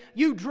today.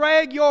 You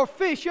drag your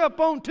fish up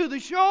onto the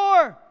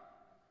shore.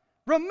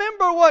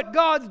 Remember what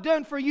God's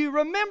done for you.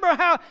 Remember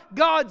how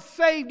God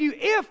saved you.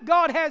 If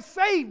God has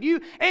saved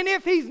you, and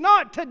if He's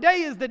not,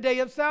 today is the day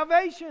of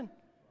salvation.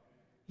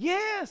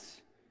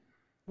 Yes.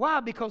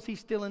 Why? Because He's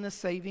still in the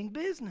saving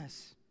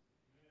business.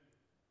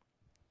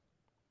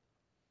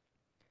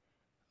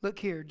 Look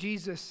here,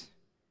 Jesus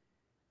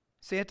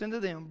saith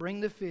unto them, bring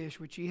the fish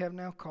which ye have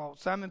now caught.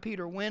 Simon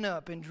Peter went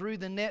up and drew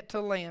the net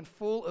to land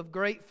full of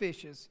great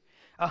fishes,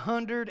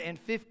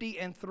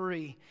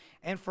 153.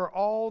 And for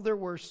all there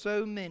were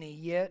so many,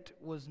 yet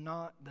was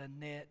not the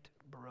net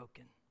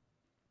broken.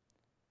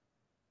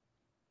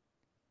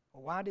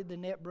 Well, why did the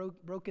net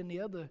broken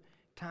the other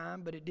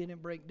time, but it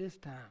didn't break this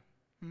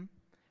time?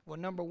 Well,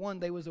 number one,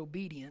 they was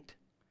obedient.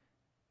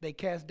 They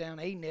cast down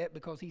a net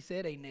because He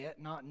said a net,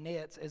 not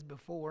nets as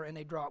before, and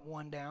they dropped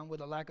one down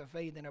with a lack of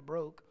faith and it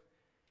broke.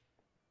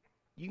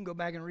 You can go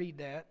back and read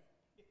that.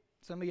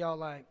 Some of y'all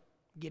like,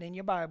 get in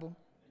your Bible.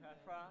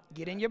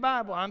 Get in your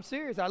Bible. I'm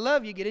serious. I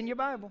love you. Get in your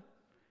Bible.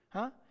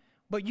 Huh?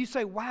 But you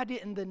say, why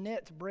didn't the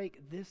nets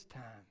break this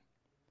time?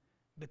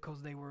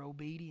 Because they were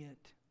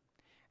obedient.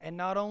 And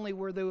not only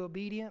were they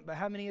obedient, but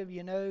how many of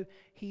you know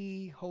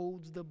He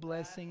holds the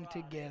blessing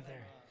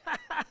together?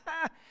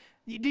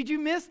 Did you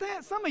miss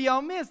that? Some of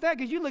y'all missed that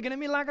because you're looking at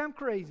me like I'm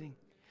crazy.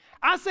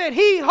 I said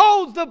He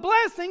holds the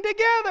blessing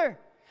together.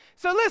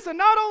 So listen,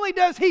 not only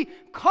does He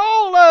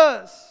call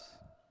us,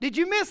 did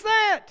you miss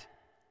that?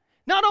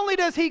 Not only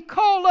does He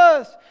call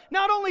us,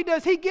 not only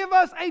does He give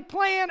us a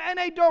plan and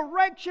a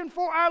direction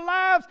for our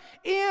lives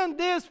in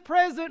this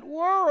present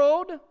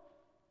world,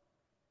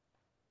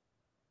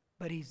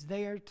 but He's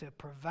there to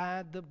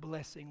provide the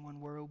blessing when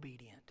we're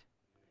obedient.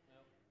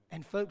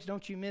 And folks,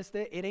 don't you miss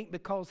that? It ain't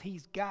because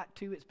He's got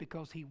to, it's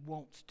because He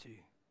wants to.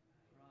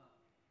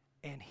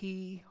 And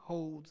He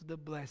holds the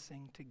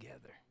blessing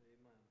together.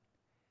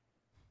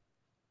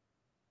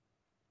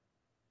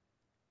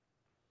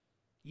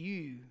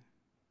 You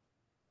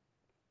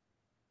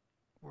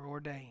were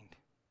ordained.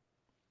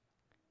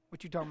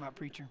 What you talking about,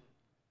 preacher?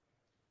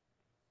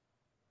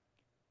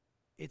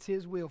 It's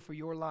His will for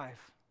your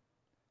life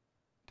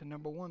to,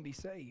 number one, be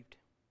saved.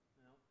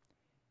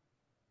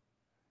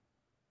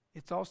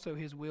 It's also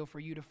His will for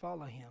you to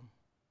follow Him.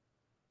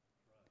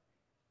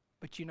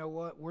 But you know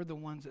what? We're the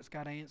ones that's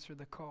got to answer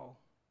the call.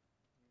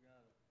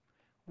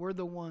 We're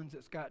the ones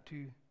that's got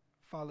to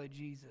follow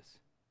Jesus.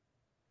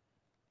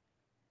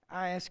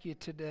 I ask you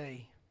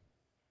today,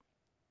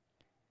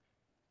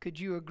 could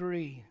you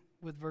agree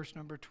with verse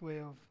number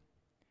 12?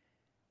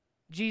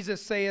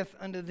 Jesus saith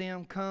unto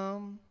them,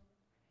 Come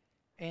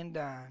and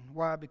dine.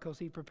 Why? Because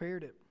He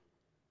prepared it.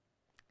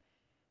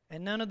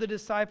 And none of the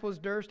disciples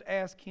durst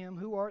ask Him,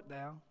 Who art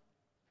thou?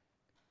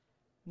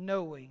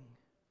 Knowing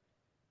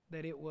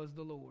that it was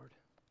the Lord.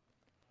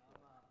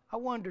 I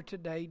wonder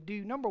today,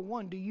 number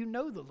one, do you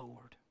know the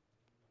Lord?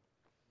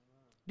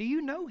 Do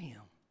you know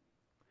Him?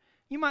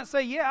 You might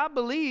say, yeah, I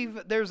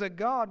believe there's a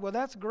God. Well,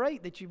 that's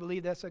great that you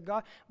believe that's a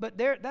God, but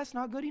that's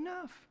not good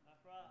enough.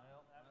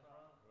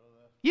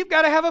 You've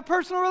got to have a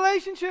personal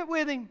relationship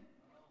with Him.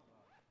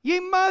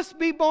 You must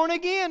be born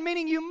again,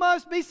 meaning you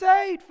must be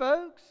saved,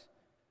 folks.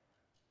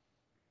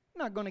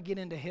 You're not going to get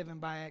into heaven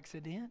by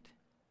accident.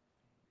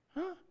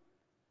 Huh?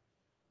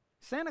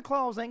 Santa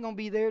Claus ain't going to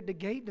be there at the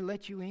gate to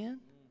let you in.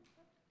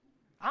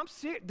 I'm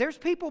serious. There's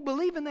people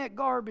believing that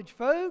garbage,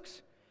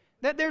 folks.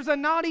 That there's a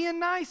naughty and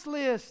nice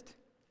list.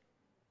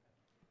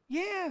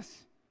 Yes.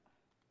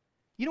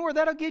 You know where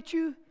that'll get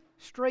you?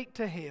 Straight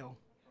to hell.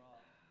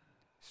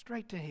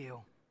 Straight to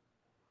hell.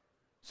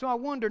 So I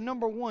wonder,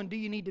 number one, do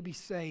you need to be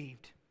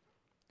saved?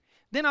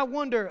 Then I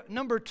wonder,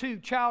 number two,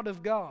 child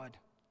of God,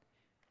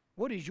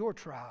 what is your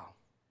trial?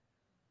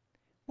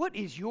 What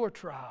is your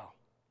trial?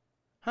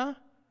 Huh?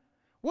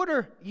 What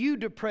are you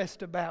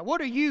depressed about? What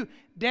are you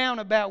down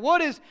about?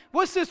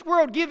 What's this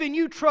world giving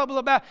you trouble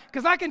about?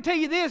 Because I can tell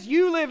you this,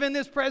 you live in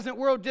this present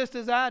world just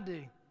as I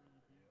do.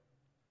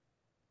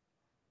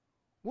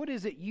 What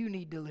is it you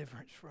need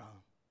deliverance from?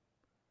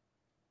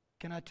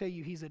 Can I tell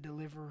you He's a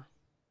deliverer?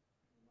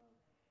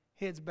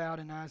 Heads bowed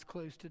and eyes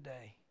closed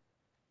today.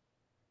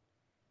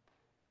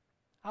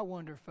 I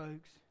wonder,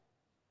 folks,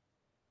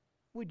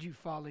 would you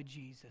follow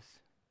Jesus?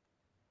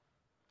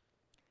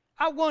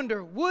 I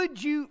wonder,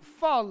 would you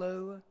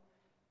follow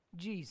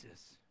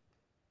Jesus?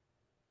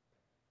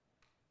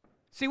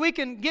 See, we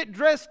can get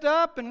dressed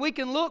up and we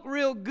can look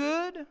real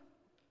good.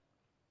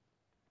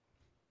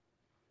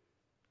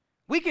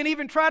 We can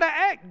even try to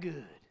act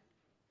good.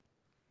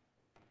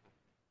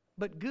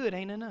 But good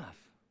ain't enough.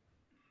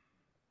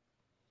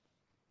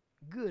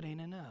 Good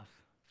ain't enough.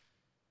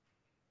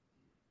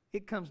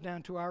 It comes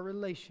down to our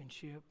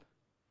relationship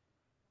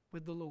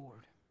with the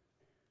Lord.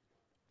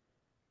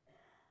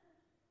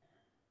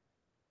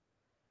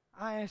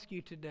 I ask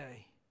you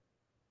today,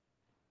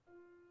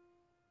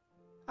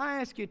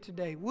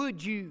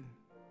 would you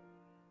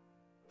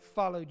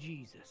follow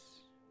Jesus?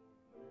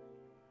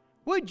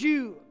 Would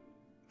you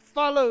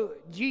follow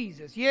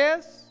Jesus?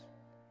 Yes,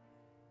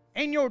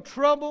 in your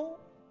trouble.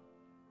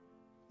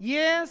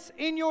 Yes,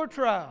 in your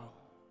trial.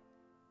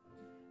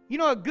 You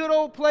know, a good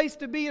old place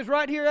to be is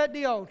right here at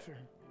the altar.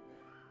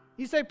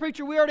 You say,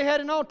 preacher, we already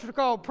had an altar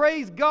call.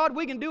 Praise God,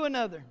 we can do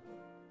another.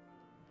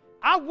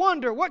 I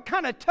wonder, what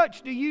kind of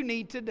touch do you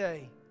need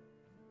today?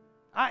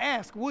 I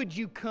ask, would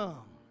you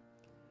come?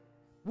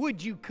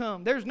 Would you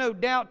come? There's no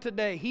doubt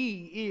today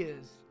He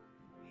is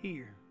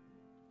here.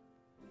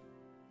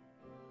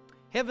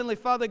 Heavenly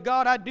Father,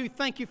 God, I do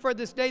thank You for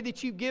this day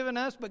that You've given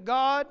us. But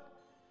God,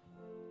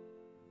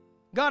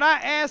 I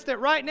ask that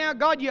right now,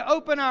 God, You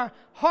open our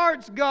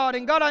hearts, God.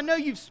 And God, I know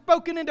You've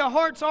spoken into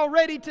hearts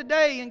already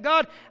today. And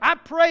God, I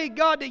pray,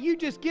 God, that You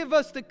just give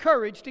us the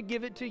courage to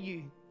give it to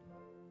You.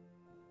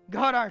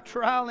 God, our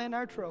trial and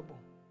our trouble.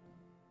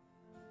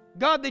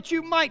 God, that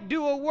You might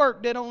do a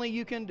work that only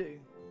You can do.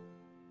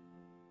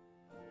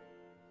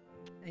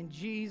 In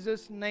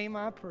Jesus' name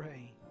I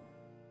pray.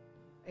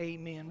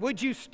 Amen. Would you